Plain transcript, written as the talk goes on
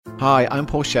Hi, I'm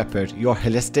Paul Shepherd, your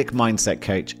holistic mindset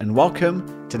coach, and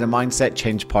welcome to the Mindset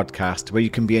Change podcast, where you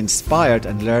can be inspired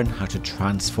and learn how to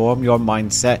transform your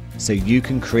mindset so you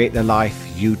can create the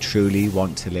life you truly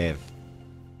want to live.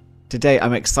 Today,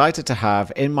 I'm excited to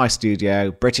have in my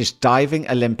studio British diving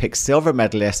Olympic silver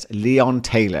medalist Leon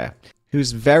Taylor,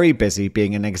 who's very busy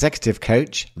being an executive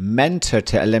coach, mentor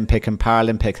to Olympic and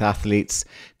Paralympic athletes,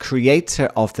 creator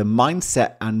of the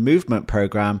Mindset and Movement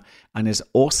program, and is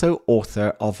also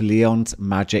author of Leon's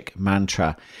Magic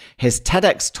Mantra. His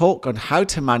TEDx talk on how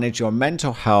to manage your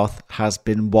mental health has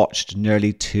been watched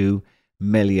nearly 2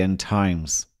 million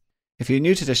times. If you're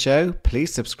new to the show,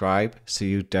 please subscribe so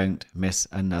you don't miss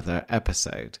another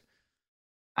episode.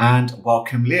 And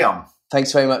welcome, Leon.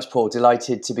 Thanks very much, Paul.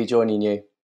 Delighted to be joining you.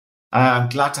 I'm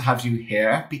glad to have you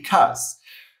here because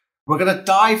we're going to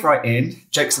dive right in.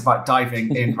 Jokes about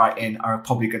diving in right in are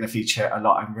probably going to feature a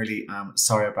lot. I'm really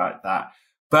sorry about that.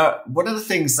 But one of the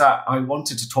things that I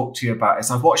wanted to talk to you about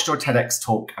is I've watched your TEDx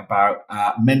talk about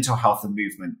mental health and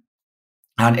movement.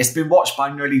 And it's been watched by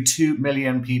nearly 2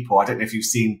 million people. I don't know if you've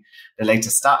seen the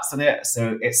latest stats on it.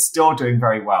 So it's still doing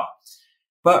very well.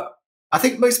 But I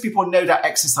think most people know that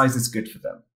exercise is good for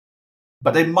them,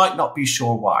 but they might not be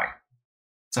sure why.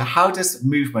 So how does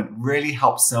movement really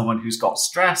help someone who's got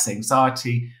stress,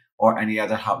 anxiety, or any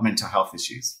other mental health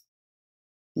issues?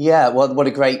 Yeah, well, what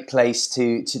a great place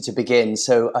to begin.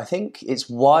 So I think it's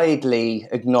widely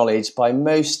acknowledged by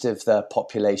most of the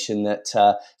population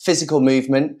that physical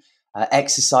movement,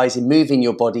 exercise and moving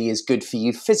your body is good for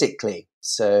you physically.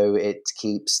 So it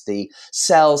keeps the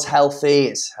cells healthy,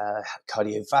 it's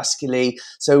cardiovascularly.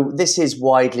 So this is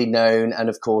widely known. And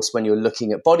of course, when you're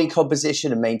looking at body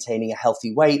composition and maintaining a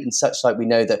healthy weight and such, like, we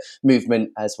know that movement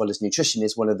as well as nutrition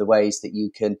is one of the ways that you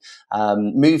can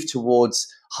move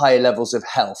towards higher levels of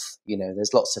health. You know,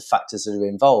 there's lots of factors that are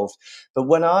involved. But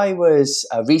when I was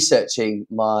researching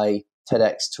my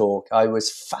TEDx talk, I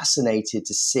was fascinated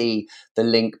to see the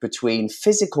link between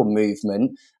physical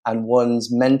movement and one's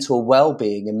mental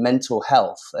well-being and mental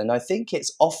health. And I think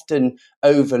it's often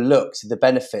overlooked, the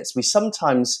benefits. We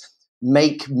sometimes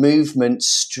make movement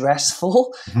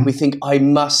stressful. Mm-hmm. We think, I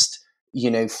must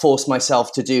force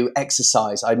myself to do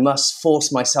exercise. I must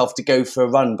force myself to go for a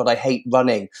run, but I hate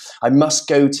running. I must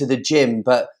go to the gym,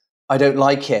 but I don't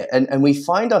like it. And we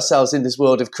find ourselves in this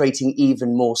world of creating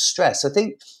even more stress. I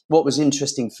think what was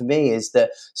interesting for me is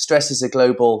that stress is a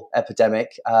global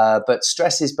epidemic, but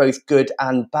stress is both good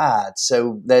and bad.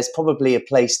 So there's probably a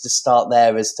place to start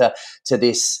there as to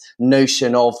this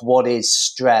notion of what is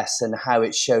stress and how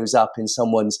it shows up in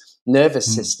someone's nervous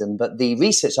system. But the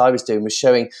research I was doing was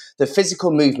showing that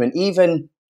physical movement, even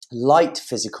light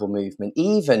physical movement,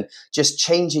 even just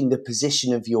changing the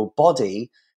position of your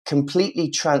body, completely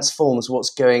transforms what's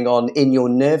going on in your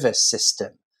nervous system.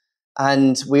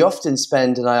 And we often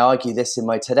spend, and I argue this in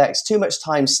my TEDx, too much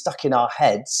time stuck in our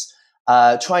heads,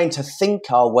 trying to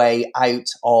think our way out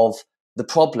of the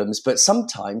problems. But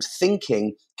sometimes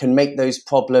thinking can make those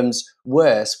problems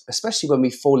worse, especially when we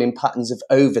fall in patterns of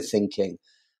overthinking.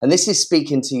 And this is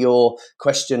speaking to your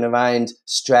question around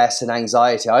stress and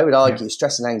anxiety. I would argue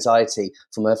stress and anxiety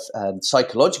from a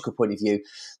psychological point of view,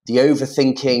 the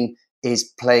overthinking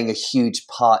is playing a huge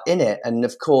part in it. And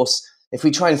of course, if we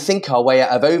try and think our way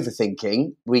out of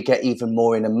overthinking, we get even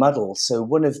more in a muddle. So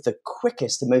one of the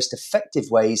quickest and most effective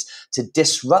ways to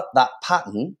disrupt that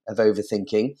pattern of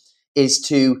overthinking is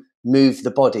to move the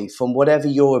body from whatever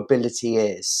your ability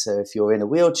is. So if you're in a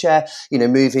wheelchair,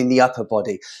 moving the upper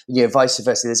body, vice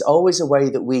versa. There's always a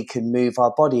way that we can move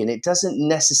our body, and it doesn't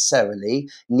necessarily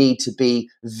need to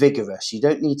be vigorous. You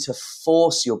don't need to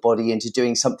force your body into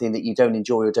doing something that you don't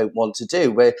enjoy or don't want to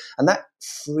do. And that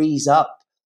frees up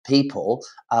people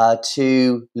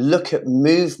to look at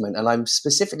movement. And I'm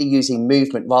specifically using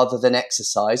movement rather than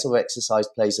exercise, or exercise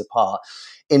plays a part,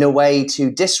 in a way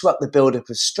to disrupt the buildup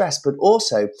of stress, but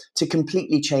also to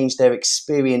completely change their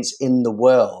experience in the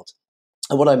world.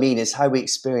 And what I mean is how we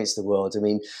experience the world. I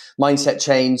mean, mindset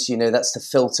change, that's the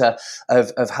filter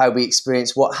of how we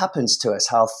experience what happens to us,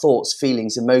 how thoughts,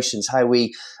 feelings, emotions,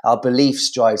 our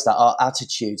beliefs drives that, our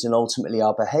attitudes, and ultimately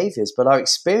our behaviors. But our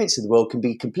experience of the world can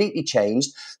be completely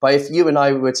changed by, if you and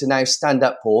I were to now stand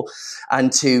up, Paul,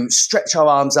 and to stretch our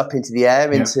arms up into the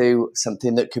air into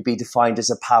something that could be defined as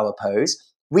a power pose.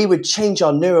 We would change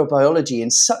our neurobiology in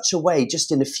such a way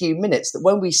just in a few minutes that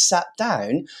when we sat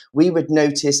down, we would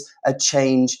notice a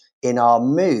change in our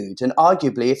mood. And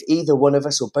arguably, if either one of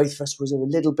us or both of us was a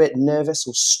little bit nervous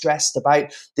or stressed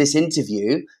about this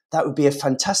interview, that would be a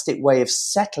fantastic way of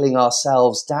settling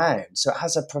ourselves down. So it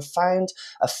has a profound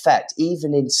effect,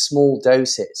 even in small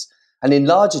doses. And in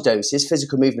larger doses,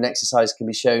 physical movement exercise can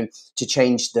be shown to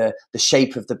change the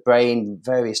shape of the brain.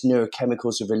 Various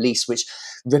neurochemicals are released which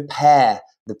repair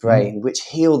the brain, which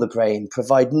heal the brain,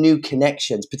 provide new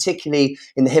connections, particularly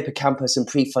in the hippocampus and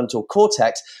prefrontal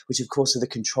cortex, which of course are the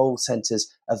control centers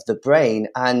of the brain.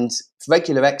 And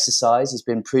regular exercise has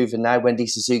been proven now. Wendy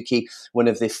Suzuki, one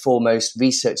of the foremost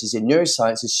researchers in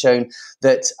neuroscience, has shown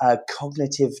that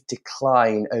cognitive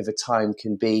decline over time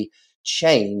can be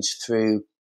changed through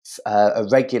a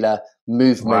regular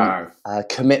movement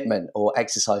commitment, or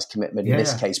exercise commitment in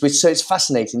this case. So it's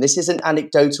fascinating. This isn't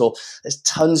anecdotal. There's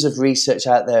tons of research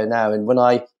out there now. And when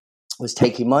I was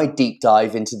taking my deep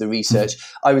dive into the research,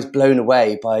 I was blown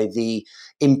away by the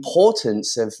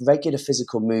importance of regular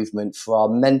physical movement for our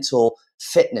mental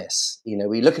fitness. You know,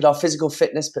 we look at our physical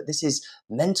fitness, but this is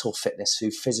mental fitness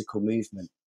through physical movement.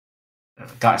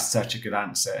 That's such a good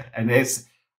answer. And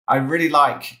I really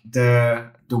like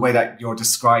the way that you're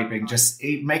describing, just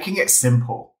making it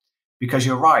simple, because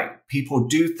you're right. People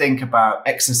do think about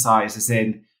exercise as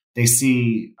in they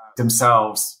see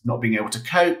themselves not being able to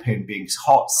cope and being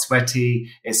hot,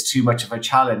 sweaty. It's too much of a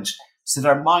challenge. So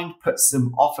their mind puts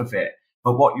them off of it.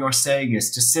 But what you're saying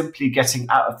is just simply getting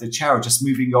out of the chair or just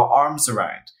moving your arms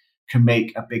around can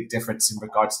make a big difference in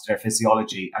regards to their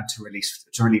physiology and to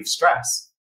relieve stress.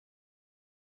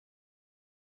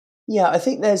 Yeah, I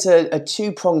think there's a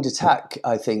two-pronged attack,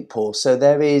 I think, Paul. So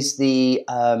there is the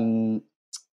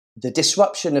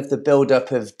disruption of the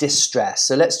buildup of distress.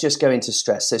 So let's just go into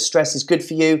stress. So stress is good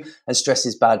for you and stress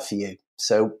is bad for you.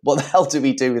 So what the hell do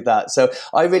we do with that? So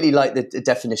I really like the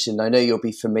definition. I know you'll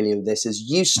be familiar with this as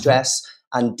eustress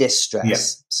and distress.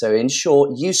 Yeah. So in short,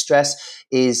 eustress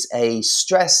is a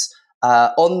stress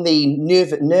on the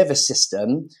nervous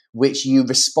system, which you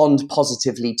respond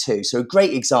positively to. So a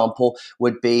great example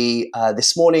would be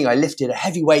this morning I lifted a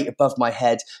heavy weight above my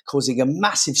head, causing a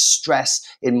massive stress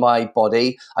in my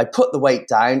body. I put the weight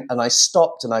down and I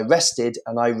stopped and I rested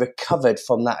and I recovered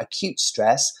from that acute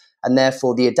stress. And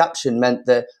therefore the adaptation meant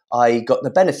that I got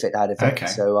the benefit out of it. Okay.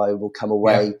 So I will come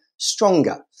away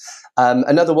stronger.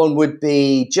 Another one would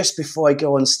be just before I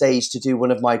go on stage to do one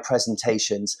of my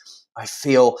presentations, I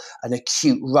feel an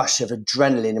acute rush of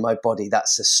adrenaline in my body.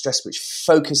 That's a stress which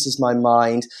focuses my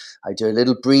mind. I do a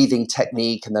little breathing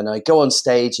technique and then I go on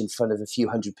stage in front of a few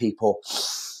hundred people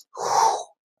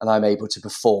and I'm able to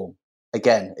perform.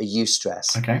 Again, a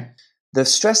eustress. Okay. The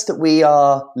stress that we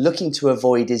are looking to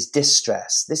avoid is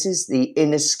distress. This is the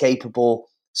inescapable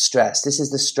stress. This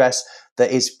is the stress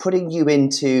that is putting you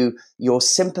into your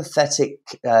sympathetic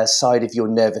side of your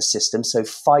nervous system. So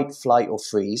fight, flight, or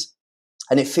freeze.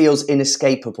 And it feels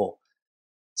inescapable.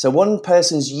 So one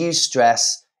person's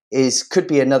eustress could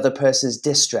be another person's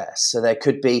distress. So there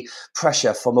could be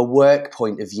pressure from a work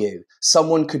point of view.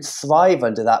 Someone could thrive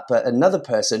under that, but another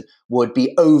person would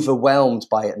be overwhelmed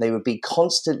by it and they would be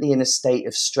constantly in a state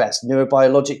of stress.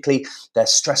 Neurobiologically, their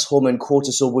stress hormone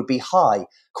cortisol would be high.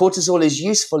 Cortisol is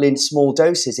useful in small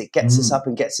doses. It gets us up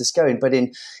and gets us going. But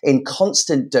in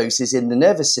constant doses in the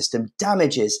nervous system,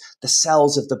 damages the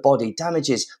cells of the body,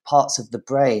 damages parts of the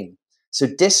brain. So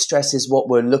distress is what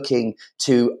we're looking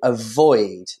to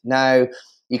avoid. Now,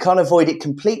 you can't avoid it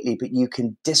completely, but you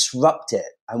can disrupt it.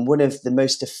 And one of the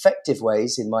most effective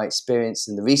ways, in my experience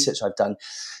and the research I've done,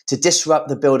 to disrupt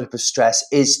the buildup of stress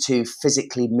is to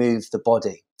physically move the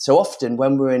body. So often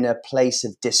when we're in a place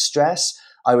of distress,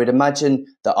 I would imagine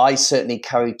that I certainly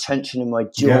carry tension in my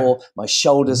jaw, my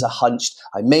shoulders are hunched,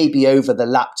 I may be over the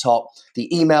laptop, the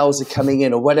emails are coming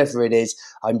in or whatever it is.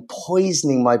 I'm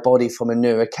poisoning my body from a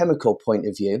neurochemical point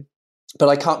of view, but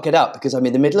I can't get up because I'm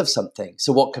in the middle of something.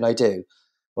 So what can I do?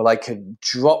 Well, I can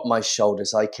drop my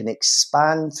shoulders. I can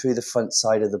expand through the front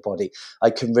side of the body. I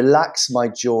can relax my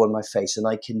jaw and my face, and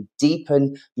I can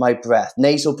deepen my breath.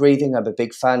 Nasal breathing, I'm a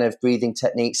big fan of breathing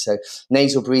techniques. So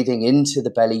nasal breathing into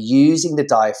the belly using the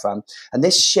diaphragm. And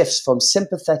this shifts from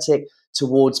sympathetic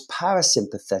towards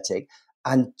parasympathetic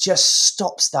and just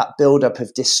stops that buildup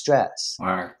of distress.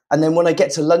 Wow. And then when I get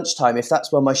to lunchtime, if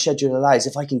that's where my schedule allows,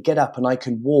 if I can get up and I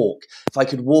can walk, if I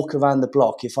could walk around the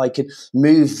block, if I could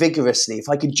move vigorously, if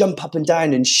I could jump up and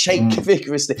down and shake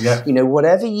vigorously,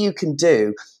 whatever you can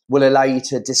do will allow you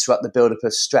to disrupt the buildup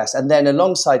of stress. And then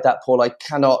alongside that, Paul, I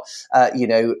cannot,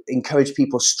 encourage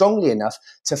people strongly enough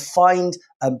to find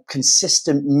a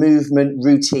consistent movement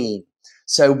routine.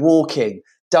 So walking,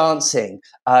 dancing,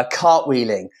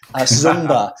 cartwheeling,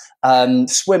 Zumba,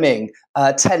 swimming,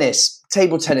 tennis,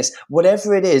 table tennis,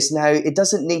 whatever it is. Now,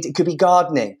 it could be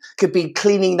gardening, could be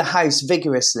cleaning the house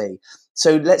vigorously.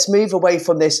 So let's move away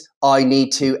from this, I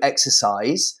need to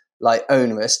exercise, like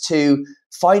onerous, to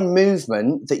find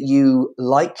movement that you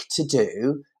like to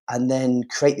do and then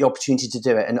create the opportunity to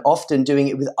do it. And often doing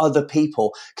it with other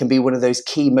people can be one of those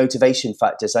key motivation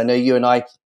factors. I know you and I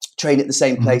train at the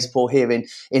same place, Paul, here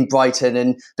in Brighton.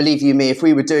 And believe you me, if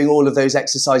we were doing all of those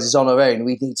exercises on our own,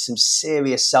 we'd need some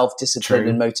serious self-discipline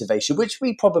and motivation, which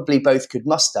we probably both could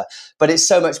muster. But it's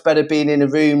so much better being in a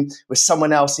room with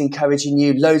someone else encouraging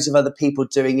you, loads of other people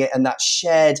doing it, and that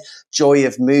shared joy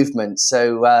of movement.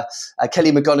 So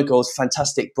Kelly McGonigal's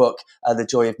fantastic book, The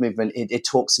Joy of Movement, it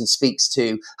talks and speaks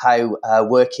to how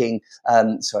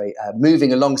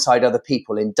moving alongside other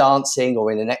people in dancing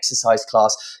or in an exercise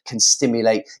class can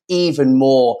stimulate even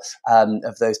more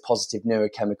of those positive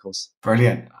neurochemicals.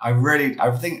 Brilliant. I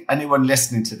think anyone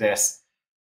listening to this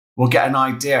will get an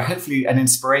idea, hopefully an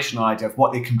inspirational idea of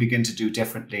what they can begin to do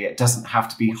differently. It doesn't have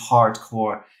to be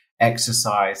hardcore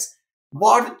exercise.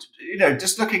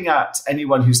 Just looking at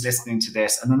anyone who's listening to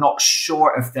this and they're not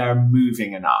sure if they're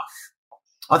moving enough.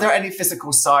 Are there any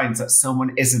physical signs that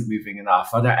someone isn't moving enough?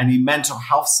 Are there any mental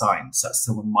health signs that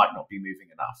someone might not be moving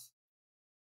enough?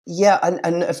 Yeah,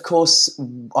 and of course,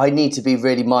 I need to be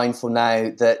really mindful now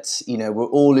that, we're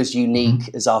all as unique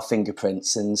as our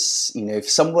fingerprints. And, if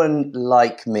someone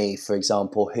like me, for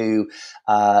example, who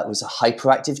was a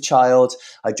hyperactive child,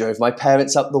 I drove my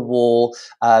parents up the wall.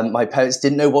 My parents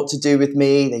didn't know what to do with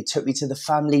me. They took me to the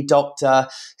family doctor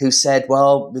who said,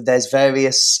 well, there's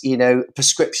various,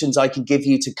 prescriptions I can give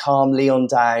you to calm Leon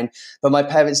down. But my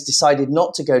parents decided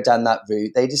not to go down that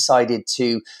route. They decided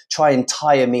to try and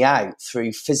tire me out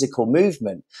through physical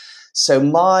movement. So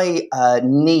my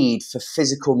need for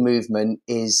physical movement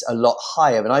is a lot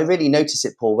higher. And I really notice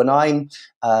it, Paul, when I'm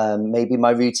maybe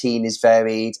my routine is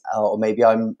varied, or maybe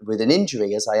I'm with an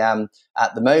injury as I am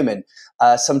at the moment.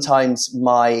 Sometimes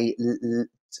my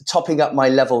topping up my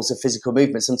levels of physical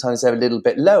movement, sometimes they're a little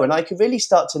bit low. And I can really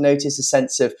start to notice a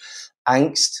sense of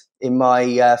angst in my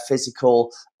in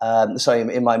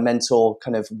my mental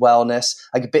kind of wellness,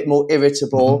 like a bit more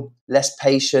irritable, less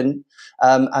patient.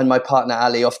 And my partner,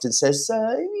 Ali, often says,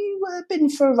 you've been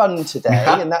for a run today.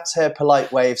 And that's her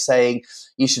polite way of saying,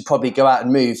 you should probably go out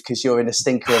and move because you're in a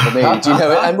stinker of a mood. And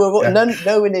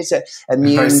no one is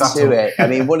immune to it. I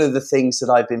mean, one of the things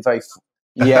that I've been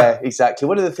yeah, exactly.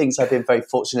 One of the things I've been very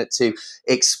fortunate to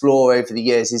explore over the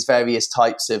years is various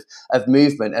types of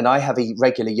movement. And I have a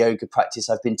regular yoga practice.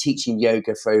 I've been teaching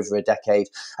yoga for over a decade,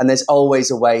 and there's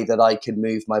always a way that I can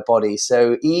move my body.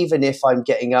 So even if I'm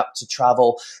getting up to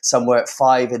travel somewhere at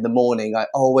 5 a.m, I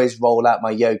always roll out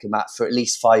my yoga mat for at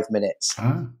least 5 minutes.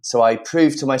 So I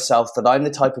prove to myself that I'm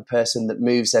the type of person that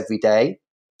moves every day.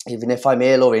 Even if I'm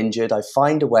ill or injured, I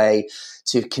find a way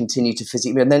to continue to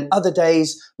physically move. And then other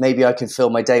days, maybe I can fill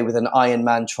my day with an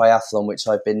Ironman triathlon, which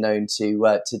I've been known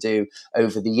to do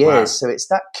over the years. Wow. So it's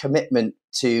that commitment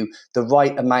to the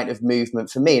right amount of movement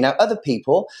for me. Now, other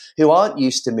people who aren't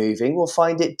used to moving will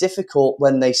find it difficult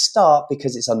when they start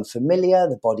because it's unfamiliar.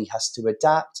 The body has to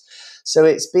adapt. So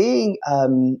it's being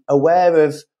aware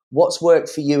of what's worked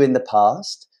for you in the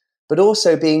past, but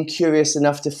also being curious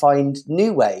enough to find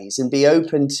new ways and be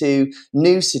open to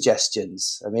new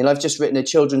suggestions. I mean, I've just written a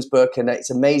children's book, and it's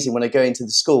amazing when I go into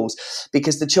the schools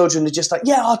because the children are just like,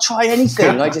 yeah, I'll try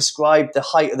anything. I described the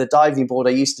height of the diving board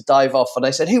I used to dive off, and I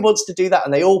said, who wants to do that?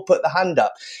 And they all put the hand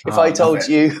up. If I told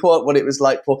you what it was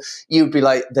like, Paul, you'd be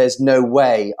like, there's no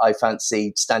way I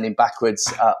fancy standing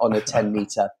backwards on a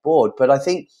 10-meter board. But I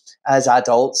think as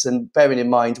adults, and bearing in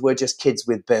mind we're just kids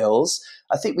with bills,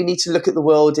 I think we need to look at the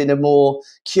world in a more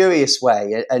curious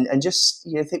way and just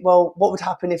think, well, what would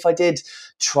happen if I did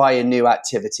try a new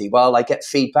activity? Well, I get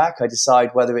feedback, I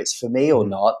decide whether it's for me or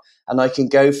not, and I can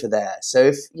go for there.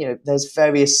 So if there's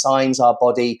various signs our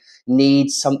body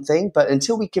needs something, but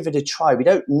until we give it a try, we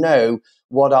don't know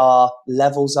what our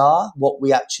levels are, what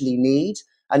we actually need.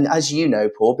 And as you know,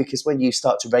 Paul, because when you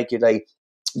start to regulate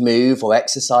move or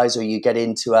exercise, or you get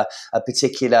into a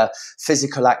particular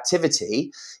physical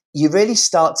activity, you really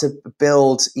start to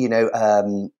build,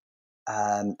 an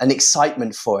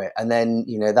excitement for it. And then,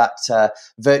 that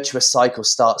virtuous cycle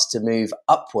starts to move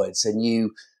upwards, and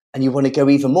you want to go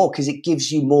even more because it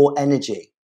gives you more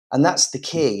energy. And that's the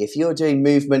key. If you're doing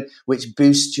movement which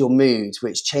boosts your mood,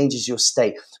 which changes your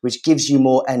state, which gives you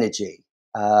more energy,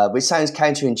 which sounds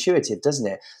counterintuitive, doesn't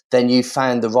it? Then you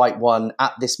found the right one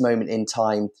at this moment in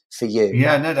time for you.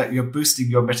 Yeah, no, that you're boosting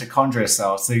your mitochondria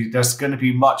cells. So there's going to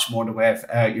be much more in the way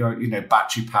of your,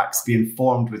 battery packs being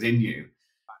formed within you.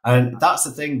 And that's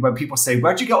the thing when people say,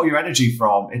 where do you get all your energy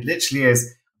from? It literally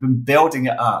is been building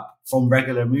it up from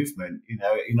regular movement.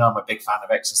 I'm a big fan of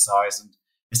exercise, and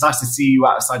it's nice to see you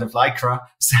outside of Lycra.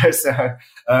 So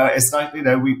it's nice,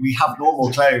 we have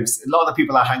normal clothes. A lot of the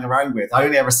people I hang around with, I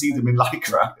only ever see them in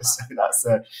Lycra. So that's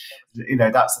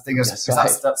that's the thing. That's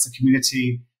the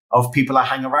community of people I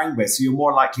hang around with. So you're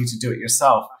more likely to do it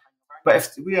yourself. But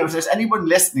if there's anyone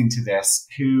listening to this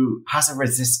who has a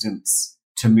resistance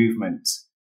to movement,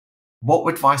 what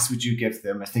advice would you give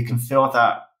them if they can feel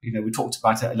that, we talked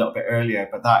about it a little bit earlier,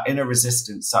 but that inner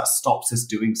resistance that stops us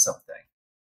doing something?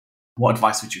 What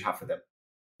advice would you have for them?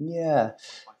 Yeah.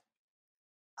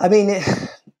 I mean,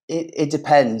 it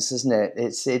depends, doesn't it?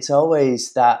 It's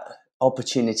always that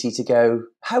opportunity to go,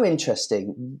 how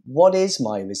interesting, what is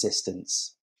my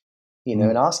resistance?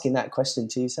 And asking that question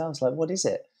to yourselves, like, what is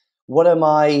it? What am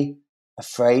I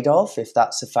afraid of, if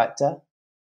that's a factor?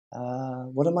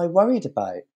 What am I worried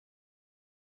about?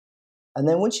 And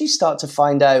then once you start to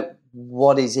find out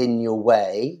what is in your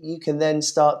way, you can then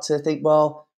start to think,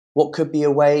 well, what could be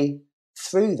a way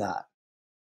through that?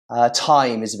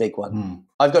 Time is a big one.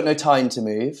 I've got no time to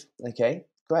move. Okay,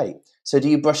 great. So do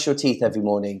you brush your teeth every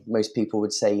morning? Most people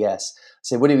would say yes.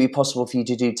 So would it be possible for you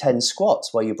to do 10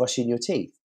 squats while you're brushing your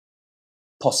teeth?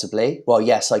 Possibly. Well,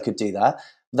 yes, I could do that.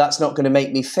 That's not going to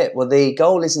make me fit. Well, the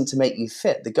goal isn't to make you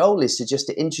fit. The goal is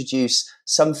to introduce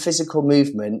some physical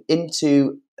movement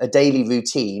into a daily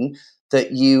routine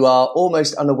that you are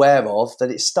almost unaware of, that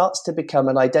it starts to become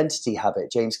an identity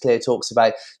habit. James Clear talks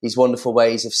about these wonderful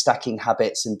ways of stacking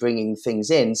habits and bringing things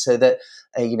in, so that,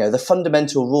 the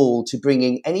fundamental rule to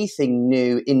bringing anything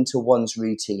new into one's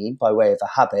routine by way of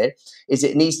a habit is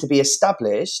it needs to be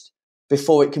established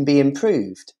before it can be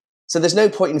improved. So there's no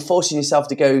point in forcing yourself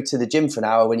to go to the gym for an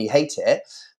hour when you hate it.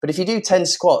 But if you do 10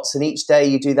 squats and each day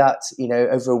you do that,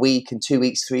 over a week and 2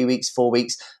 weeks, 3 weeks, 4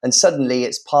 weeks, and suddenly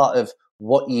it's part of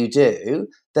what you do,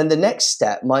 then the next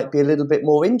step might be a little bit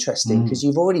more interesting, because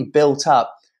you've already built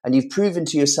up and you've proven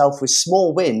to yourself with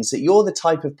small wins that you're the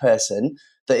type of person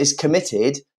that is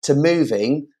committed to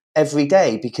moving every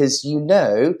day, because you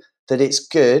know that it's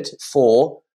good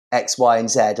for X, Y, and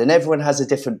Z. And everyone has a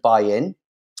different buy-in.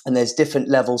 And there's different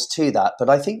levels to that. But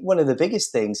I think one of the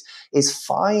biggest things is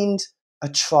find a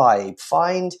tribe,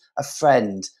 find a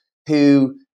friend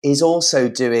who is also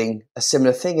doing a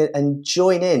similar thing, and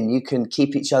join in. You can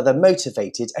keep each other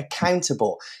motivated,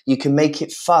 accountable. You can make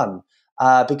it fun,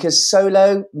 because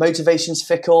solo motivation's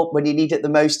fickle. When you need it the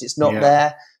most, it's not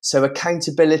there. So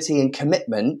accountability and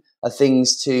commitment are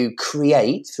things to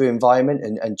create through environment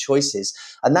and choices.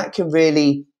 And that can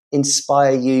really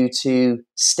inspire you to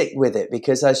stick with it,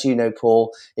 because as you know,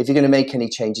 Paul, if you're going to make any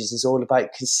changes, it's all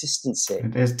about consistency.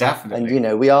 It is, definitely.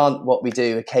 And we aren't what we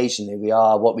do occasionally, we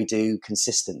are what we do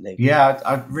consistently. Yeah,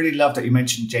 I really love that you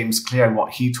mentioned James Clear and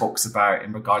what he talks about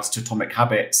in regards to atomic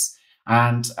habits.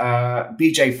 And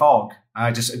BJ Fogg,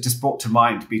 just brought to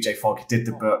mind BJ Fogg did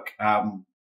the book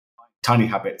Tiny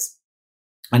Habits,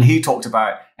 and he talked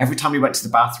about every time he went to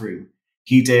the bathroom,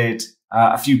 he did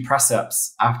a few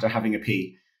press-ups after having a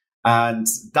pee. And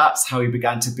that's how he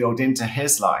began to build into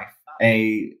his life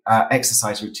a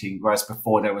exercise routine, whereas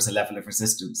before there was a level of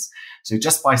resistance. So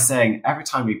just by saying every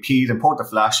time he peed and pulled the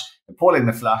flush, and pulling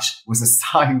the flush was a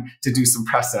sign to do some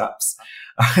press-ups.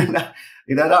 I thought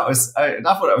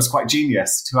that was quite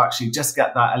genius to actually just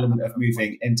get that element of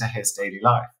moving into his daily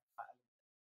life.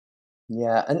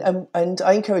 Yeah, and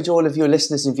I encourage all of your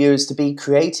listeners and viewers to be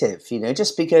creative.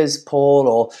 Just because Paul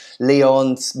or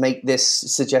Leon make this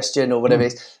suggestion or whatever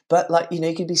it is, but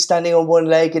you could be standing on one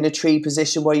leg in a tree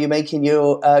position while you're making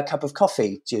your cup of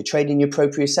coffee. You're training your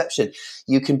proprioception.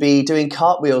 You can be doing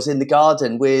cartwheels in the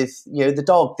garden with the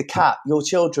dog, the cat, your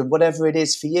children, whatever it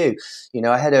is for you.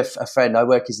 I had a friend. I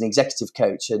work as an executive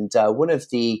coach, and one of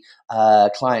the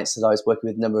clients that I was working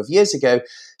with a number of years ago,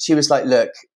 she was like,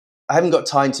 "Look, I haven't got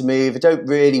time to move. I don't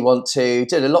really want to.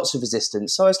 Did lots of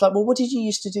resistance." So I was like, "Well, what did you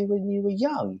used to do when you were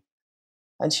young?"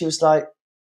 And she was like,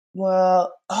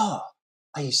 "Well,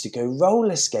 I used to go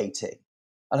roller skating."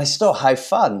 And I said, "Oh, how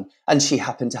fun." And she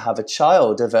happened to have a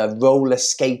child of a roller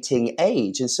skating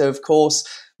age. And so, of course,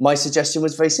 my suggestion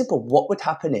was very simple. What would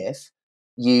happen if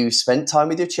you spent time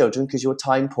with your children because you're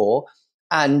time poor,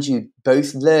 and you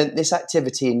both learned this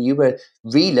activity and you were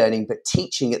relearning but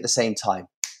teaching at the same time?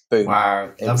 Boom.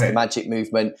 Wow. It was the magic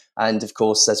movement. And of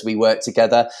course, as we worked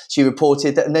together, she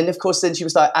reported that. And then, of course, then she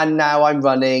was like, "And now I'm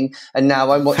running, and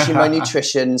now I'm watching my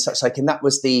nutrition," and such like. And that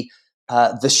was the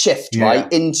shift,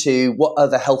 right, into what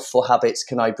other healthful habits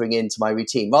can I bring into my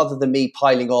routine, rather than me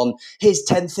piling on, here's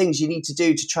 10 things you need to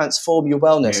do to transform your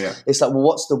wellness. It's like, well,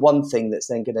 what's the one thing that's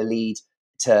then going to lead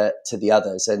to the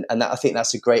others. And that, I think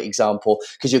that's a great example,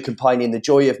 because you're combining the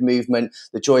joy of movement,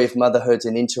 the joy of motherhood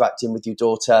and interacting with your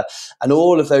daughter, and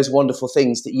all of those wonderful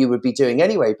things that you would be doing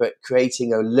anyway, but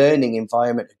creating a learning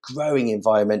environment, a growing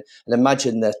environment. And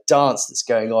imagine the dance that's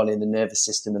going on in the nervous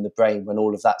system and the brain when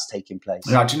all of that's taking place.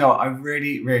 Yeah, do you know what? I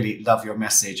really, really love your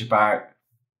message about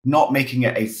not making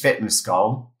it a fitness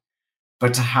goal,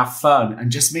 but to have fun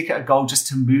and just make it a goal just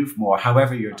to move more,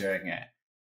 however you're doing it.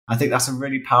 I think that's a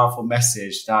really powerful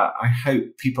message that I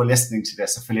hope people listening to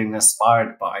this are feeling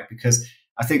inspired by, because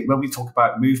I think when we talk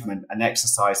about movement and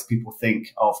exercise, people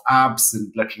think of abs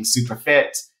and looking super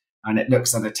fit, and it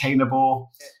looks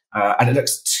unattainable, and it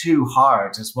looks too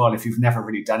hard as well if you've never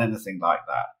really done anything like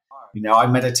that. You know, I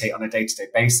meditate on a day-to-day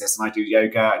basis and I do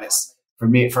yoga, and it's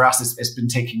for us, it's been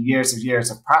taking years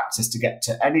of practice to get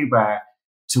to anywhere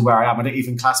to where I am. I don't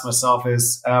even class myself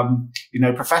as,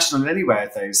 professional in any way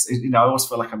of those. I always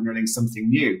feel like I'm learning something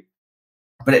new,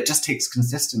 but it just takes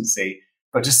consistency,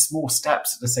 but just small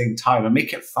steps at the same time, and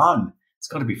make it fun. It's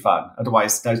got to be fun.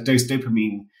 Otherwise, those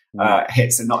dopamine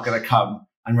hits are not going to come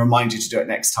and remind you to do it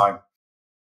next time.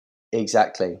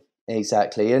 Exactly.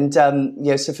 And,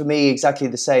 so for me, exactly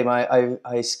the same. I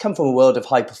come from a world of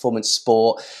high performance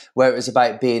sport where it was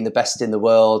about being the best in the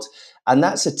world. And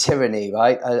that's a tyranny,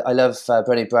 right? I love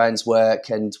Brené Brown's work,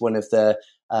 and one of the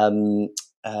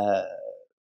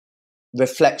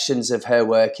reflections of her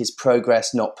work is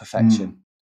progress, not perfection.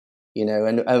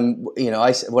 When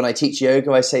I teach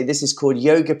yoga, I say this is called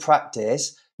yoga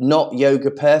practice, not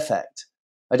yoga perfect.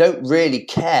 I don't really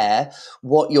care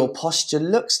what your posture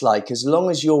looks like, as long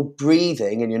as you're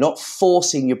breathing and you're not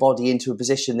forcing your body into a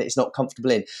position that it's not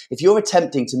comfortable in. If you're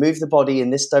attempting to move the body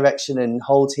in this direction and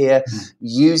hold here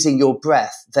using your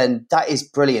breath, then that is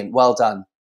brilliant. Well done.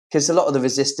 Because a lot of the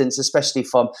resistance, especially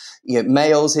from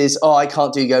males, is, I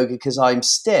can't do yoga because I'm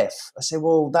stiff. I say,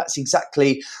 well, that's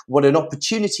exactly what an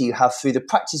opportunity you have through the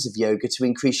practice of yoga to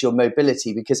increase your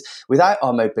mobility, because without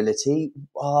our mobility,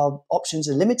 our options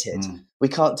are limited. We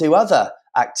can't do other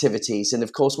activities. And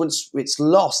of course, once it's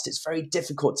lost, it's very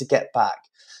difficult to get back.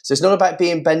 So it's not about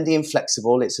being bendy and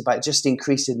flexible. It's about just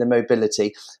increasing the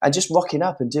mobility and just rocking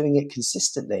up and doing it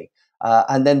consistently.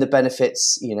 And then the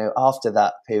benefits, after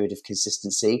that period of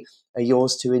consistency, are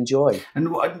yours to enjoy. And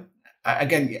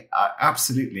again,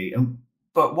 absolutely.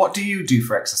 But what do you do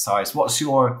for exercise? What's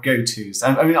your go-tos?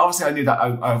 I mean, obviously, I knew that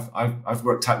I've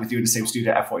worked out with you in the same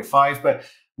studio at F45. But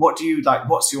what do you like?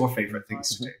 What's your favorite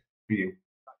things to do for you?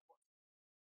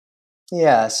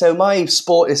 Yeah, so my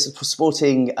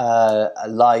sporting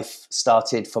life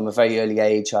started from a very early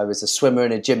age. I was a swimmer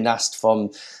and a gymnast from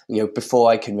before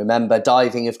I can remember.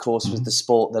 Diving, of course, was the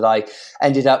sport that I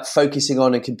ended up focusing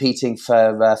on and competing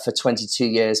for 22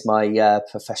 years. My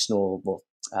professional,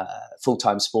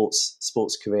 full-time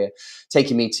sports career,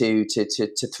 taking me to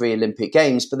 3 Olympic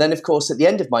Games. But then, of course, at the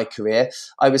end of my career,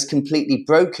 I was completely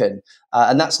broken.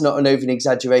 And that's not an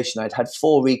over-exaggeration. I'd had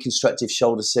 4 reconstructive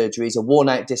shoulder surgeries, a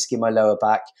worn-out disc in my lower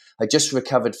back. I just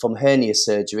recovered from hernia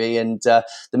surgery. And the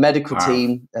medical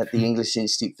team at the English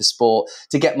Institute for Sport,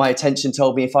 to get my attention,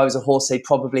 told me if I was a horse, they'd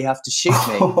probably have to shoot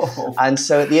me. And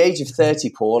so at the age of 30,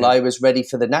 Paul, I was ready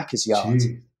for the knacker's yard.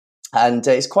 Jeez. And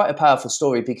it's quite a powerful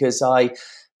story, because I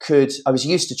was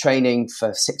used to training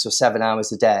for 6 or 7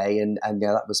 hours a day, and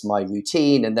that was my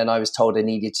routine. And then I was told I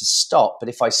needed to stop, but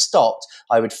if I stopped,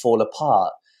 I would fall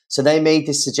apart. So they made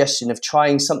this suggestion of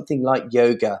trying something like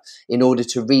yoga in order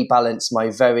to rebalance my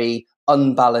very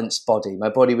unbalanced body. My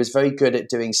body was very good at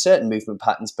doing certain movement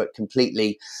patterns, but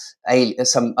completely alien.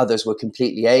 Some others were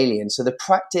completely alien. So the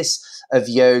practice of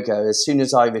yoga, as soon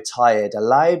as I retired,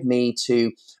 allowed me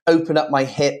to open up my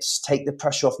hips, take the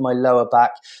pressure off my lower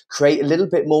back, create a little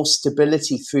bit more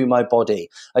stability through my body.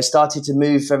 I started to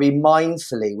move very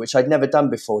mindfully, which I'd never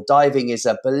done before. Diving is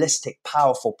a ballistic,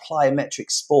 powerful, plyometric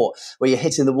sport where you're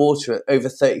hitting the water at over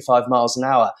 35 miles an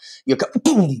hour.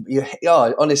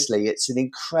 Honestly, it's an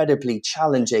incredibly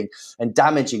challenging and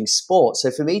damaging sport.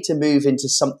 So for me to move into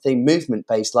something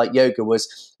movement-based like yoga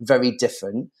was very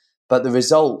different, but the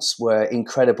results were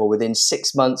incredible. Within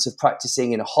 6 months of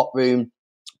practicing in a hot room,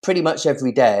 pretty much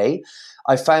every day,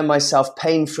 I found myself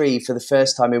pain-free for the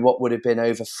first time in what would have been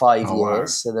over 5 years. Wow.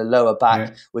 So the lower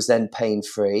back was then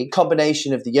pain-free.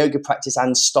 Combination of the yoga practice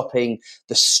and stopping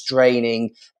the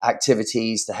straining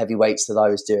activities, the heavy weights that I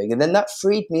was doing. And then that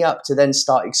freed me up to then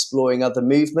start exploring other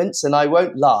movements. And I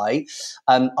won't lie,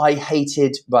 I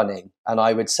hated running. And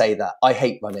I would say that. I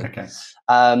hate running. Okay.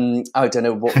 I don't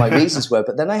know what my reasons were,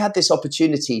 but then I had this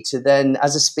opportunity to then,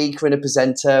 as a speaker and a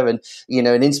presenter and,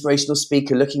 an inspirational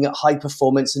speaker looking at high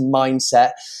performance and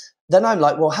mindset, then I'm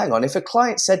like, well, hang on. If a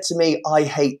client said to me, I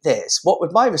hate this, what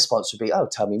would my response would be? Oh,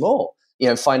 tell me more.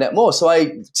 find out more. So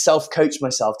I self-coached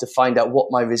myself to find out what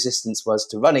my resistance was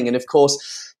to running. And of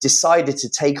course, decided to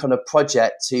take on a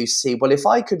project to see, well, if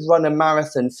I could run a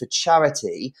marathon for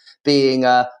charity, being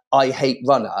I hate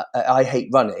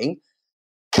running,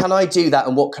 can I do that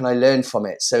and what can I learn from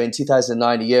it? So in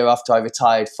 2009, a year after I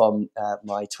retired from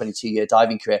my 22-year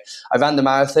diving career, I ran the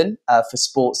marathon for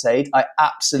Sports Aid. I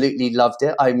absolutely loved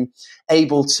it. I'm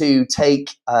able to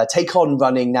take on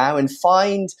running now and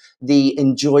find the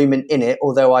enjoyment in it,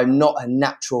 although I'm not a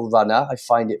natural runner. I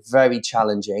find it very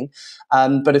challenging.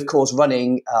 But of course,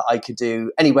 running I could do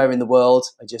anywhere in the world.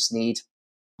 I just need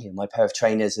my pair of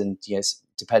trainers and,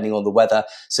 depending on the weather,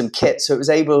 some kit. So I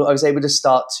was able to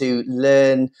start to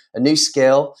learn a new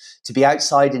skill, to be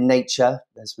outside in nature.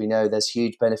 As we know, there's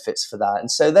huge benefits for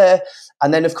that.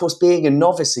 And then of course, being a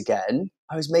novice again,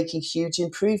 I was making huge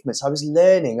improvements. I was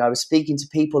learning. I was speaking to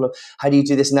people of how do you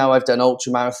do this? Now I've done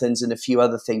ultra marathons and a few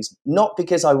other things, not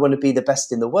because I want to be the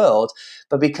best in the world,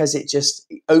 but because it just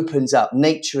opens up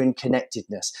nature and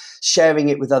connectedness, sharing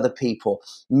it with other people,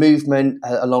 movement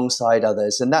alongside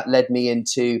others. And that led me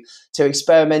into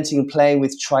experimenting and playing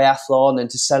with triathlon. And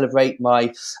to celebrate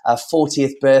my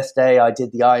 40th birthday, I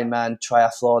did the Ironman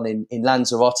triathlon in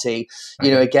Lanzarote.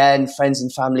 Again, friends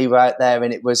and family were out there,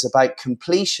 and it was about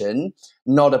completion,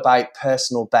 not about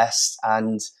personal best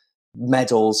and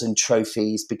medals and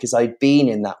trophies, because I'd been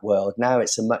in that world. Now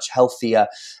it's a much healthier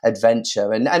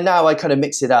adventure. And now I kind of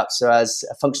mix it up. So as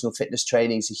a functional fitness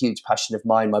training is a huge passion of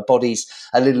mine, my body's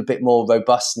a little bit more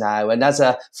robust now. And as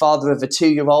a father of a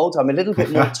 2-year-old, I'm a little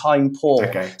bit more time poor.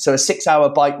 Okay. So a 6-hour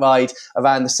bike ride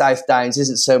around the South Downs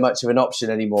isn't so much of an option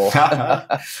anymore.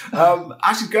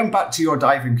 Actually, going back to your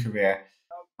diving career,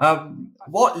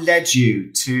 what led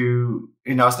you to,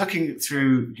 I was looking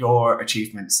through your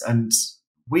achievements, and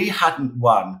we hadn't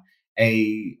won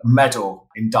a medal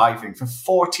in diving for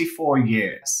 44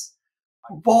 years.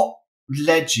 What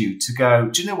led you to go,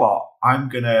 do you know what? I'm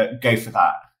going to go for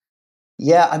that.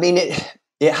 Yeah, I mean,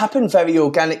 it happened very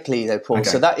organically though, Paul. Okay.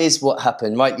 So that is what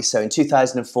happened, rightly so. In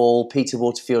 2004, Peter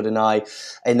Waterfield and I,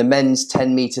 in the men's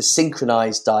 10-meter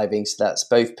synchronized diving, so that's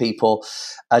both people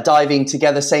diving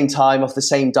together same time off the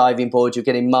same diving board. You're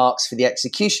getting marks for the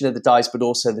execution of the dives, but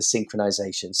also the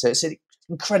synchronization. So it's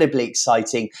incredibly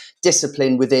exciting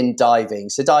discipline within diving.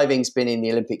 So diving's been in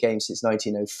the Olympic Games since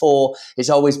 1904. It's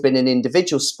always been an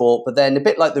individual sport, but then a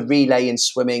bit like the relay in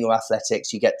swimming or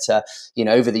athletics, you get to,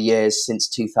 over the years since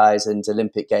 2000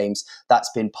 Olympic Games,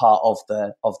 that's been part of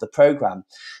the program.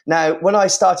 Now, when I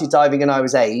started diving and I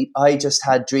was 8, I just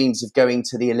had dreams of going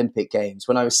to the Olympic Games.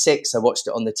 When I was 6, I watched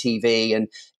it on the TV, and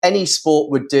any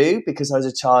sport would do because I was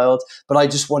a child, but I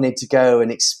just wanted to go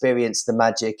and experience the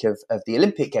magic of the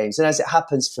Olympic Games. And as it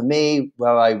happens for me,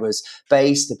 where I was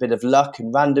based, a bit of luck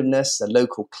and randomness, a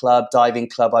local club, diving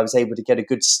club, I was able to get a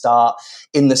good start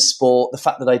in the sport. The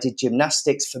fact that I did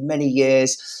gymnastics for many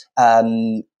years,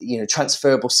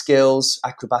 transferable skills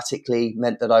acrobatically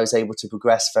meant that I was able to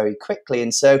progress very quickly.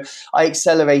 And so I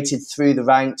accelerated through the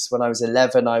ranks. When I was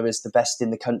 11, I was the best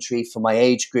in the country for my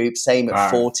age group. Same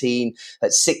at 14.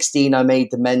 At 16, I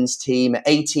made the men's team. At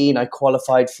 18, I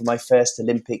qualified for my first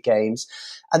Olympic Games.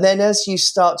 And then as you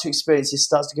start to experience, it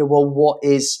starts to go, well, what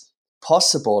is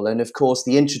possible? And of course,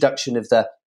 the introduction of the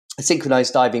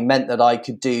synchronized diving meant that I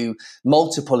could do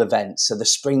multiple events, so the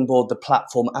springboard, the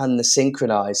platform, and the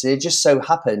synchronized. And it just so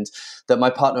happened that my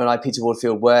partner and I, Peter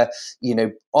Waterfield, were,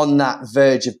 on that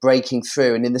verge of breaking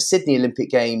through. And in the Sydney Olympic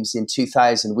Games in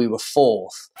 2000, we were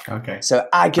 4th. Okay. So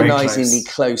agonizingly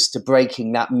close to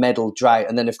breaking that medal drought.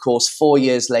 And then, of course, 4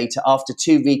 years later, after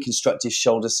 2 reconstructive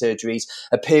shoulder surgeries,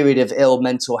 a period of ill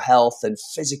mental health and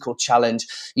physical challenge,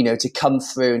 to come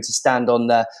through and to stand on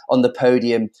the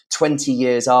podium 20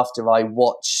 years after I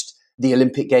watched the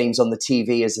Olympic Games on the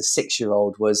TV as a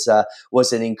 6-year-old was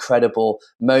an incredible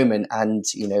moment, and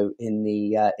in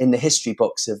the history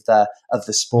books of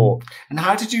the sport. And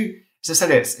how did you? As I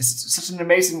said, it's such an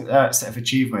amazing set of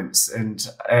achievements, and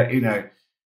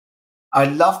I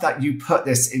love that you put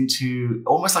this into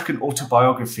almost like an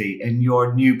autobiography in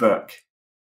your new book,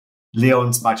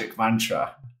 Leon's Magic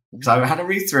Mantra. Because I had a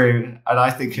read through, and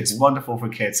I think it's wonderful for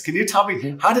kids. Can you tell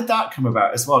me, how did that come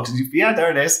about as well? Because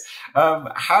there it is.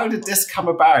 How did this come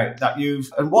about?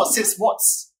 And what's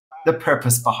the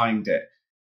purpose behind it?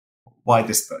 Why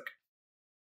this book?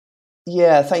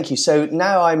 Yeah, thank you. So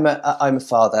now I'm a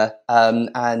father,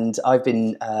 and I've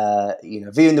been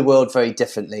viewing the world very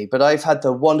differently. But I've had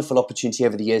the wonderful opportunity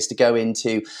over the years to go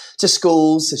into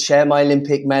schools, to share my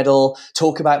Olympic medal,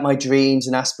 talk about my dreams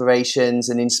and aspirations,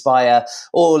 and inspire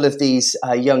all of these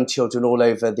young children all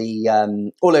over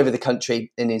the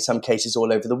country, and in some cases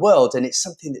all over the world. And it's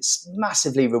something that's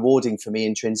massively rewarding for me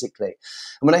intrinsically.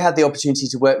 And when I had the opportunity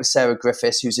to work with Sarah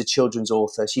Griffiths, who's a children's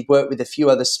author, she'd worked with a few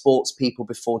other sports people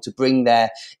before to bring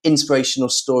their inspirational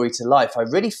story to life. I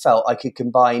really felt I could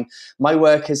combine my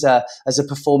work as a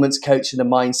performance coach and a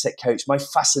mindset coach, my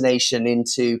fascination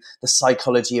into the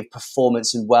psychology of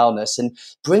performance and wellness, and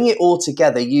bring it all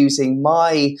together using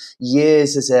my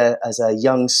years as a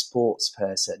young sports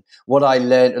person, what I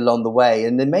learned along the way.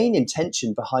 And the main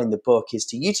intention behind the book is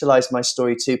to utilize my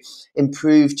story to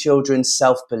improve children's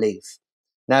self-belief.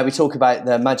 Now, we talk about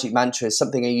the magic mantra as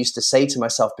something I used to say to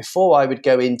myself before I would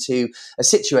go into a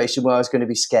situation where I was going to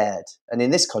be scared. And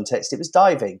in this context, it was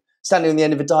diving. Standing on the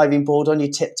end of a diving board on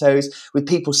your tiptoes with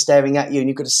people staring at you, and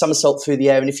you've got to somersault through the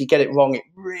air. And if you get it wrong, it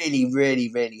really,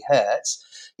 really, really hurts.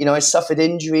 I suffered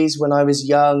injuries when I was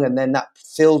young, and then that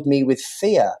filled me with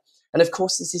fear. And of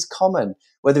course, this is common.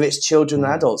 Whether it's children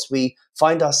or adults, we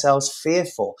find ourselves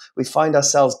fearful. We find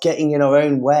ourselves getting in our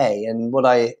own way. And what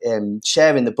I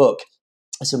share in the book,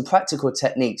 some practical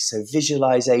techniques, so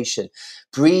visualization,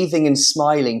 breathing and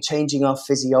smiling, changing our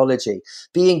physiology,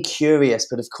 being curious,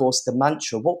 but of course the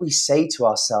mantra, what we say to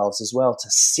ourselves as well to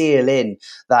seal in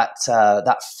that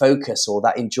focus or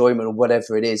that enjoyment or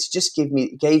whatever it is, just gave me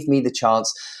the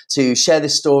chance to share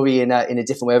this story in a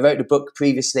different way. I wrote a book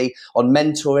previously on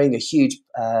mentoring, a huge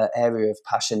area of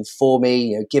passion for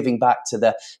me, giving back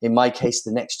to in my case,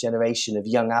 the next generation of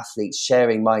young athletes,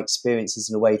 sharing my experiences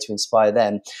in a way to inspire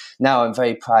them. Now I'm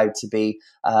very proud to be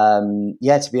able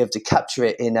to capture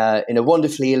it in a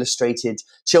wonderfully illustrated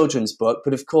children's book.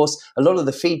 But of course, a lot of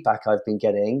the feedback I've been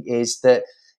getting is that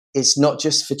it's not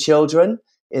just for children.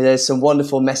 There's some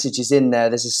wonderful messages in there.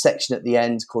 There's a section at the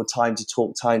end called Time to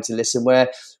Talk, Time to Listen,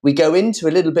 where we go into a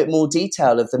little bit more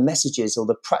detail of the messages or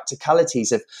the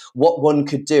practicalities of what one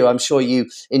could do. I'm sure you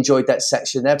enjoyed that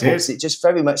section there, because it just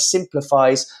very much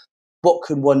simplifies what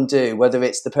can one do, whether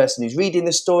it's the person who's reading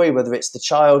the story, whether it's the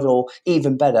child, or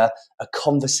even better, a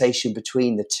conversation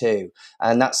between the two.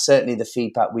 And that's certainly the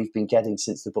feedback we've been getting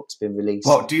since the book's been released.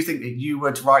 Well, do you think that you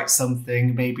would write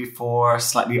something maybe for a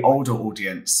slightly older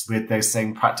audience with those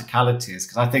same practicalities?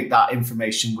 Because I think that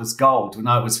information was gold when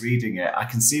I was reading it. I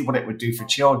can see what it would do for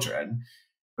children,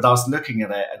 but I was looking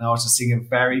at it and I was just seeing a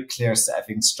very clear set of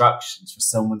instructions for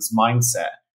someone's mindset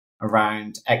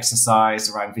around exercise,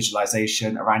 around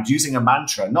visualization, around using a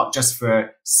mantra, not just for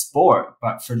sport,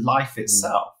 but for life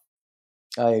itself.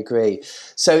 I agree.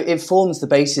 So it forms the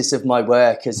basis of my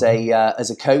work as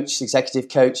a coach, executive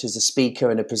coach, as a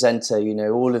speaker and a presenter.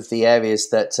 All of the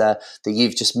areas that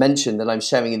you've just mentioned that I'm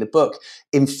sharing in the book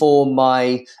inform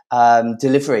my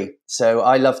delivery. So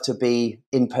I love to be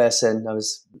in person. I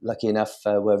was lucky enough,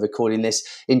 we're recording this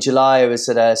in July. I was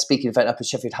at a speaking event up at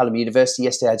Sheffield Hallam University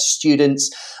yesterday. I had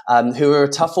students who were a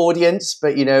tough audience,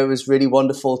 but it was really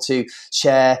wonderful to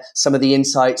share some of the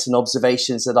insights and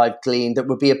observations that I've gleaned that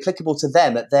would be applicable to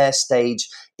them at their stage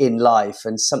in life.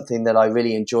 And something that I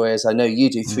really enjoy, as I know you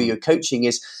do through your coaching,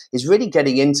 is really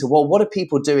getting into, well, what are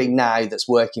people doing now that's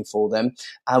working for them,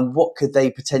 and what could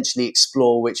they potentially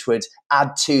explore which would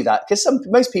add to that? Because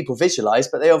most people visualize,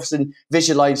 but they often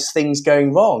visualize things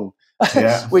going wrong.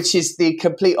 Yeah. Which is the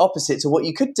complete opposite to what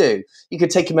you could do. You could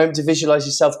take a moment to visualize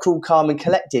yourself cool, calm and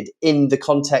collected in the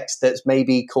context that's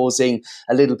maybe causing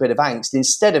a little bit of angst,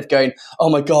 instead of going,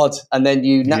 oh my God, and then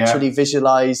you naturally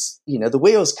visualize, the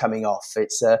wheels coming off.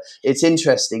 It's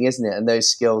interesting, isn't it? And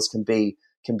those skills can be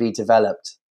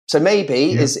developed. So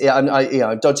maybe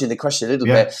I'm dodging the question a little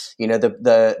bit.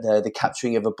 The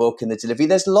capturing of a book and the delivery.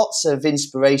 There's lots of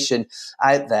inspiration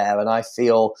out there, and I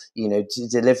feel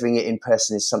delivering it in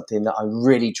person is something that I'm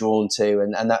really drawn to,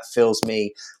 and that fills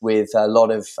me with a lot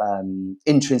of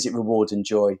intrinsic reward and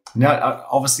joy. Now,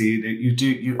 obviously, you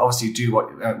do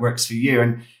what works for you.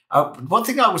 And one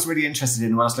thing I was really interested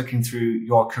in when I was looking through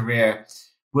your career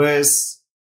was,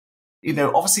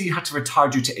 obviously you had to retire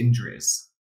due to injuries.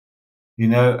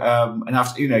 And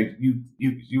after,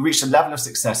 you reached a level of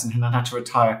success and then had to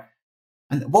retire.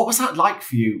 And what was that like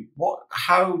for you?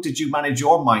 How did you manage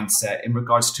your mindset in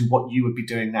regards to what you would be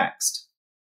doing next?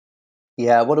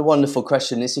 Yeah, what a wonderful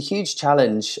question. It's a huge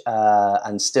challenge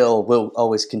and still will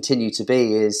always continue to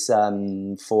be, is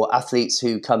for athletes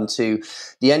who come to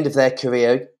the end of their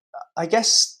career. I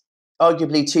guess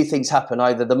arguably two things happen.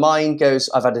 Either the mind goes,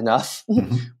 I've had enough,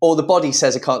 or the body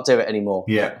says, I can't do it anymore.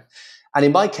 Yeah. And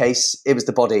in my case, it was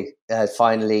the body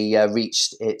finally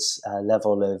reached its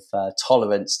level of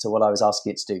tolerance to what I was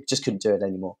asking it to do. Just couldn't do it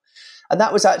anymore. And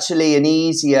that was actually an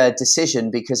easier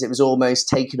decision because it was almost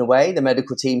taken away. The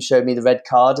medical team showed me the red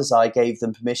card as I gave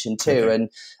them permission to, Okay.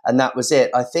 and that was it.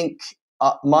 I think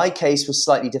my case was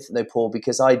slightly different though, Paul,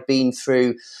 because I'd been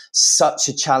through such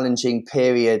a challenging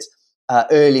period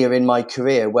earlier in my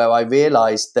career where I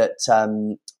realized that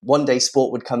one day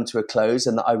sport would come to a close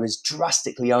and that I was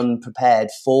drastically unprepared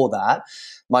for that.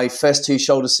 My first 2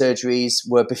 shoulder surgeries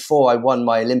were before I won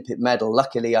my Olympic medal.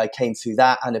 Luckily, I came through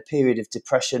that and a period of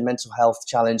depression, mental health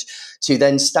challenge to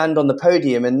then stand on the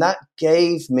podium. And that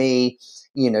gave me,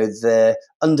 the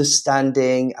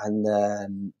understanding and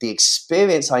the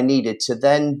experience I needed to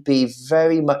then be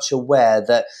very much aware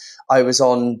that I was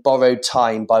on borrowed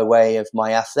time by way of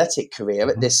my athletic career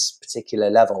at this particular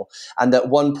level. And at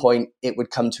one point it would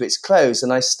come to its close.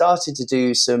 And I started to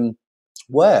do some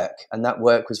work. And that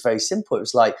work was very simple. It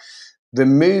was like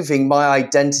removing my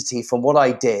identity from what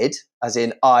I did, as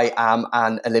in I am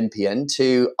an Olympian,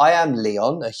 to I am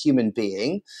Leon, a human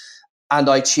being, and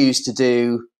I choose to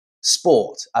do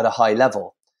sport at a high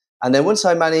level. And then once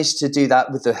I managed to do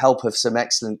that with the help of some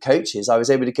excellent coaches, I was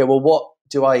able to go, well, what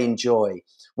do I enjoy?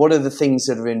 What are the things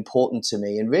that are important to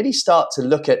me? And really start to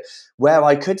look at where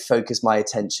I could focus my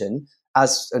attention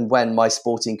as and when my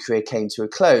sporting career came to a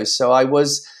close. So I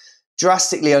was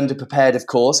drastically underprepared, of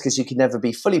course, because you can never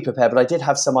be fully prepared, but I did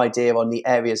have some idea on the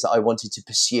areas that I wanted to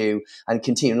pursue and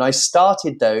continue. And I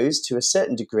started those to a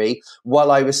certain degree while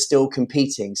I was still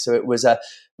competing. So it was a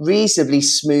reasonably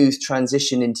smooth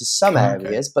transition into some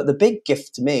areas. But the big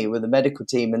gift to me were the medical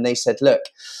team, and they said, look,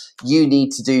 you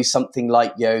need to do something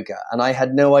like yoga. And I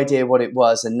had no idea what it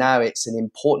was. And now it's an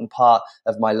important part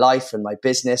of my life and my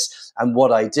business and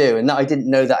what I do. And I didn't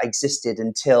know that existed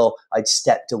until I'd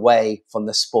stepped away from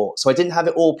the sport. So I didn't have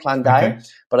it all planned out,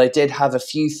 but I did have a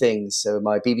few things. So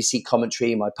my BBC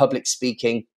commentary, my public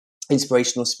speaking,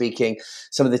 inspirational speaking,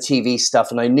 some of the TV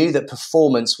stuff. And I knew that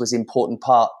performance was an important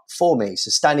part for me. So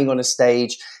standing on a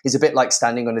stage is a bit like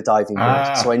standing on a diving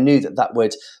board. So I knew that that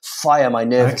would fire my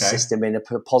nervous system in a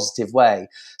positive way.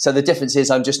 So the difference is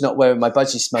I'm just not wearing my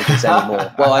budgie smugglers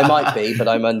anymore. Well, I might be, but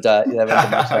I'm under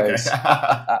my clothes.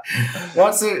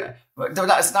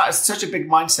 That is such a big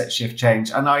mindset shift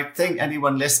change. And I think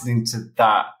anyone listening to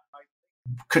that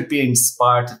could be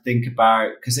inspired to think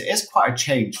about, because it is quite a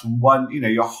change from one,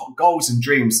 your goals and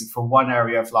dreams from one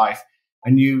area of life,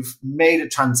 and you've made a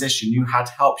transition. You had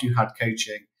help, you had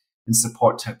coaching and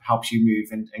support to help you move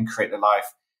and create the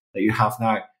life that you have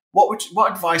now.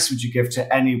 What advice would you give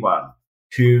to anyone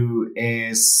who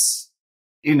is,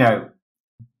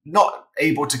 not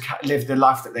able to live the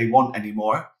life that they want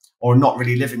anymore, or not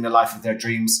really living the life of their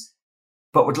dreams,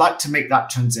 but would like to make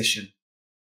that transition?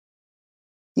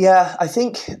 Yeah, I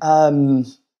think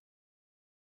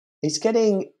it's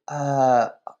getting...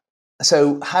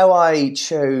 So how I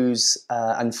chose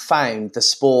and found the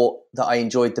sport that I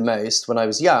enjoyed the most when I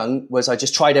was young was I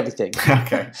just tried everything.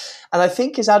 Okay. And I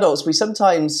think as adults, we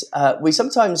sometimes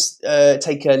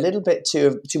take a little bit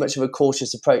too much of a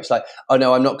cautious approach, like, oh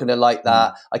no, I'm not going to like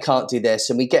that. I can't do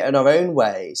this. And we get in our own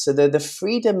way. So the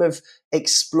freedom of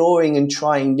exploring and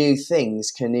trying new things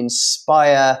can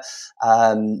inspire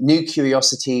new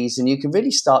curiosities, and you can really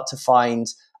start to find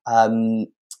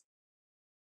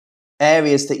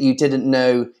areas that you didn't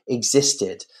know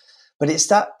existed. But it's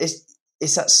that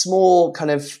small kind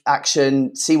of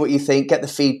action, see what you think, get the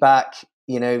feedback,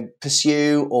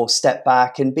 pursue or step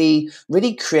back and be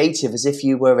really creative as if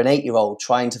you were an 8-year-old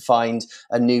trying to find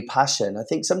a new passion. I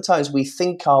think sometimes we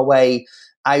think our way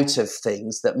out of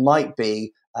things that might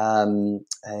be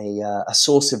a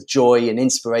source of joy and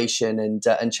inspiration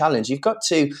and challenge. You've got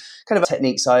to kind of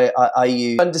techniques I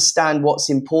use, understand what's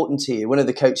important to you. One of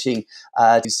the coaching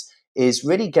is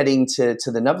really getting to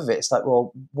the nub of it. It's like,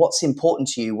 well, what's important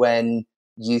to you when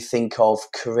you think of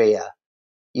career?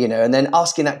 And then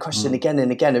asking that question again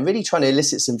and again, and really trying to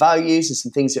elicit some values and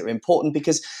some things that are important.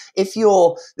 Because if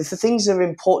the things that are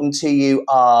important to you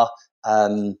are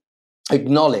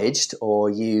acknowledged, or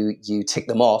you tick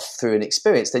them off through an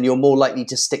experience, then you're more likely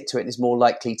to stick to it and is more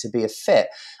likely to be a fit.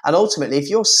 And ultimately, if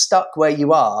you're stuck where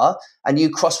you are and you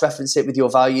cross-reference it with your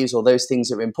values or those things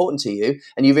that are important to you,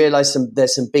 and you realize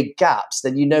there's some big gaps,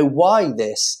 then you know why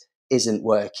this isn't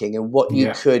working and what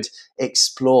you could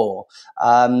explore.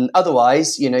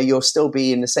 Otherwise, you'll still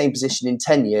be in the same position in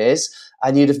 10 years,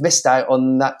 and you'd have missed out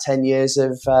on that 10 years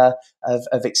of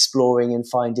exploring and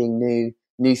finding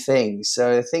new things.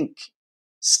 So I think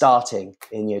starting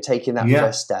in taking that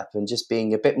first step and just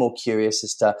being a bit more curious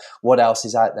as to what else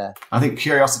is out there. I think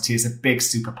curiosity is a big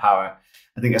superpower.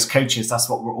 I think as coaches, that's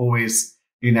what we're always,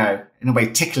 in a way,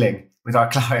 tickling with our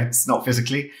clients, not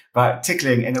physically, but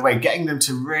tickling in a way, getting them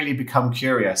to really become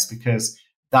curious, because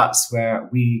that's where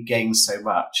we gain so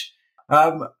much.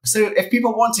 So if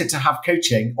people wanted to have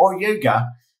coaching or yoga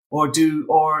or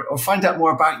find out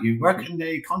more about you, where can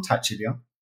they contact you, Leon?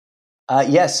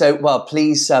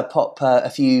 Please pop a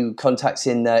few contacts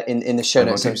in the show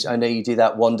notes. I know you do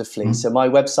that wonderfully. Mm-hmm. So my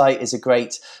website is a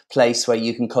great place where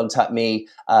you can contact me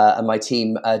and my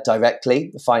team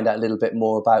directly, find out a little bit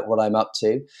more about what I'm up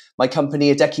to. My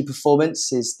company, Adecchi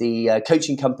Performance, is the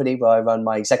coaching company where I run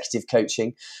my executive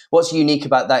coaching. What's unique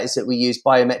about that is that we use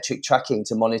biometric tracking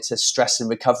to monitor stress and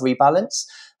recovery balance.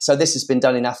 So this has been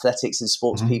done in athletics and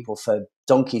sports people for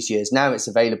donkey's years. Now it's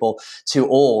available to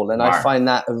all. And I find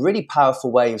that a really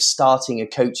powerful way of starting a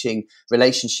coaching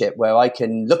relationship where I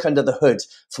can look under the hood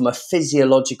from a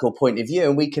physiological point of view,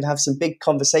 and we can have some big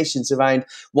conversations around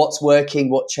what's working,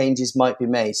 what changes might be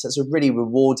made. So it's a really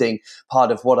rewarding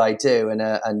part of what I do, and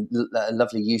a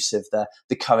lovely use of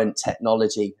the current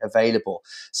technology available.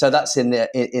 So that's in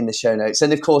the show notes.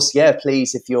 And of course,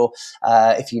 please, if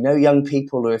you know young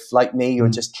people, or if like me, you're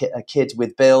just a kid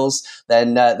with bills,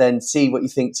 then see what you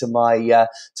think to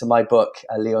my book,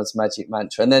 Leon's Magic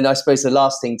Mantra. And then I suppose the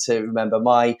last thing to remember,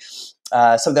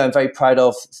 something I'm very proud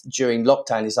of during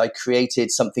lockdown is I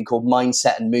created something called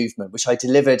Mindset and Movement, which I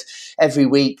delivered every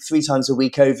week, 3 times a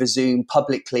week over Zoom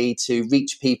publicly to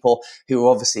reach people who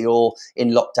are obviously all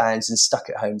in lockdowns and stuck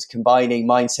at homes, combining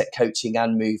mindset coaching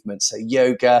and movement. So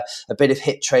yoga, a bit of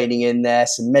HIIT training in there,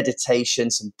 some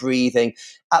meditation, some breathing,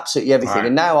 absolutely everything. Right.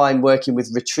 And now I'm working with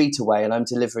Retreat Away, and I'm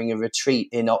delivering a retreat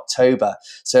in October.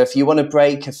 So if you want to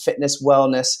break a fitness,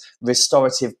 wellness,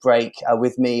 restorative break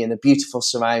with me in the beautiful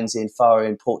surrounds in Faro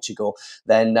in Portugal,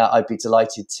 then I'd be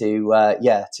delighted to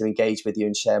engage with you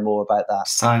and share more about that.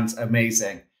 Sounds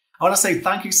amazing. I want to say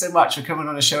thank you so much for coming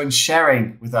on the show and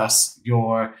sharing with us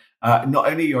your not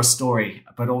only your story,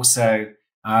 but also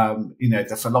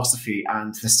the philosophy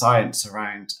and the science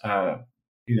around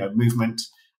movement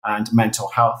and mental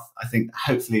health. I think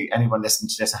hopefully anyone listening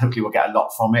to this, hopefully will get a lot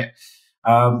from it.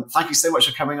 Thank you so much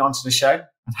for coming on to the show,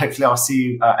 and hopefully I'll see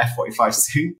you at F45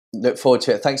 soon. Look forward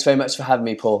to it. Thanks very much for having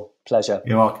me, Paul. Pleasure.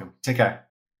 You're welcome. Take care.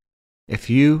 If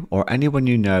you or anyone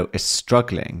you know is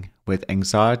struggling with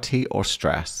anxiety or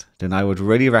stress, then I would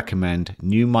really recommend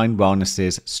New Mind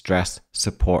Wellness's Stress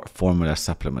Support Formula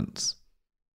supplements.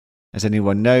 As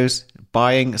anyone knows,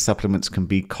 buying supplements can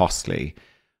be costly,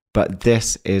 but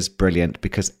this is brilliant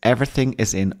because everything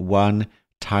is in one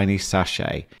tiny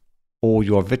sachet. All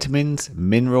your vitamins,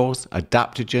 minerals,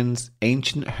 adaptogens,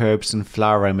 ancient herbs and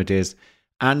flower remedies,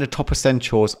 and the top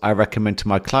essentials I recommend to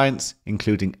my clients,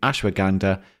 including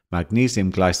ashwagandha,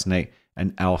 magnesium glycinate,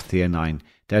 and L-theanine.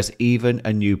 There's even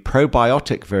a new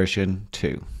probiotic version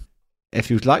too. If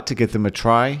you'd like to give them a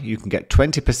try, you can get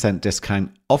 20%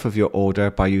 discount off of your order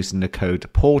by using the code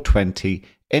PAUL20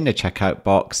 in the checkout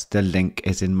box. The link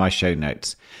is in my show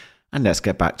notes. And let's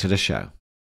get back to the show.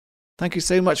 Thank you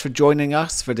so much for joining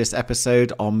us for this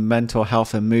episode on mental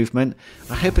health and movement.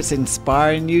 I hope it's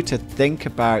inspiring you to think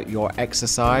about your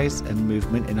exercise and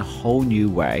movement in a whole new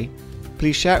way.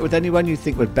 Please share it with anyone you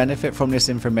think would benefit from this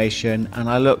information, and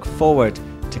I look forward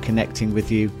to connecting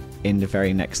with you in the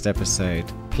very next episode.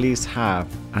 Please have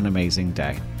an amazing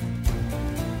day.